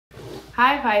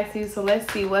Hi Pisces, so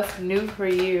let's see what's new for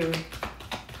you.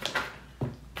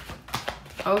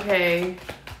 Okay,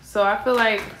 so I feel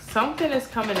like something is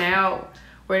coming out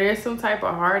where there's some type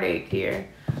of heartache here.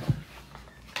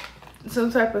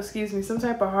 Some type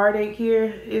of heartache here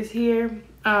is here.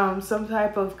 Some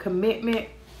type of commitment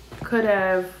could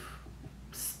have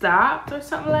stopped or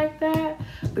something like that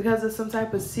because of some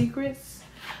type of secrets.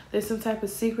 There's some type of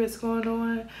secrets going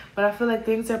on, but I feel like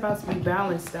things are about to be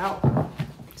balanced out.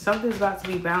 Something's about to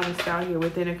be balanced out here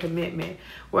within a commitment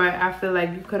where I feel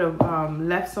like you could have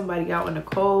left somebody out in the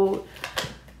cold,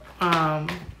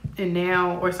 and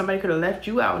now, or somebody could have left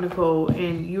you out in the cold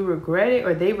and you regret it,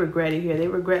 or they regret it here. They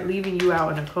regret leaving you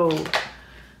out in the cold.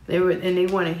 They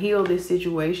want to heal this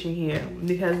situation here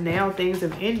because now things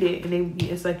have ended, and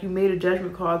it's like you made a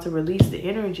judgment call to release the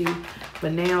energy,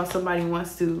 but now somebody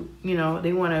wants to,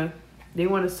 they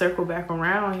want to circle back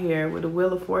around here with the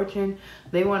Wheel of Fortune.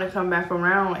 They want to come back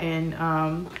around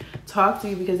and talk to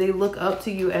you because they look up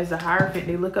to you as a Hierophant.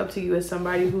 They look up to you as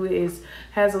somebody who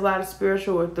has a lot of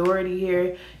spiritual authority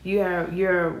here.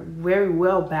 You're very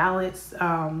well balanced.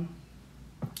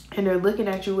 And they're looking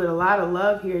at you with a lot of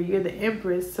love here. You're the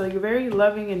Empress, so you're very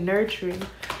loving and nurturing.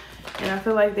 And I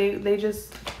feel like this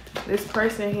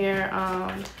person here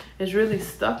is really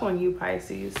stuck on you,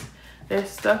 Pisces. They're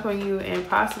stuck on you, and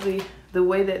possibly the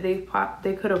way that they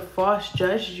could have false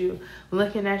judged you,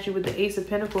 looking at you with the Ace of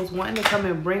Pentacles, wanting to come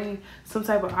and bring some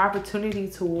type of opportunity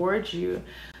towards you.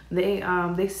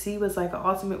 They see what's like an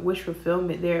ultimate wish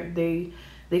fulfillment. They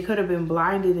could have been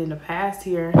blinded in the past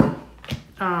here.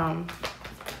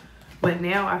 But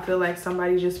now I feel like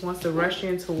somebody just wants to rush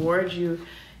in towards you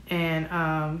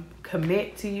and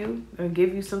commit to you or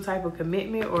give you some type of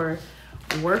commitment or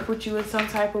work with you in some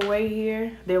type of way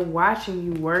here. They're watching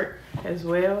you work as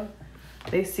well.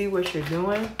 They see what you're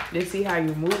doing. They see how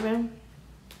you're moving.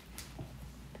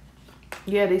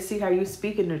 Yeah, they see how you're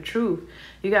speaking the truth.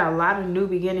 You got a lot of new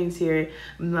beginnings here.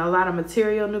 A lot of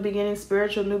material new beginnings,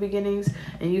 spiritual new beginnings,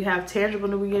 and you have tangible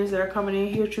new beginnings that are coming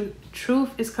in here.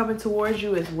 Truth is coming towards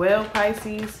you as well,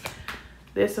 Pisces.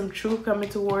 There's some truth coming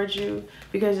towards you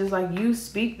because it's like you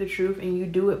speak the truth and you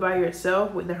do it by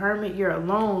yourself. With the Hermit, you're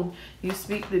alone. You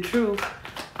speak the truth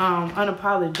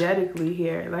unapologetically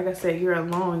here. Like I said, you're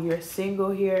alone. You're single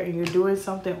here and you're doing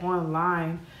something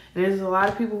online. And there's a lot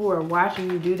of people who are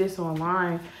watching you do this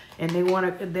online, and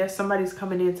somebody's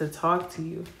coming in to talk to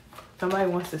you. Somebody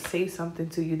wants to say something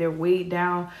to you. They're weighed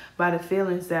down by the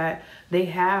feelings that they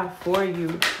have for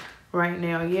you right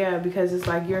now. Yeah, because it's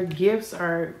like your gifts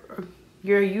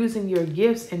you're using your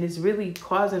gifts, and it's really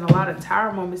causing a lot of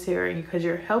tower moments here because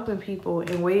you're helping people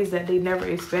in ways that they never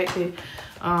expected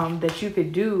that you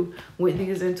could do with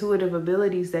these intuitive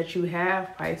abilities that you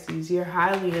have, Pisces. You're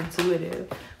highly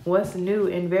intuitive. What's new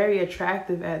and very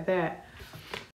attractive at that.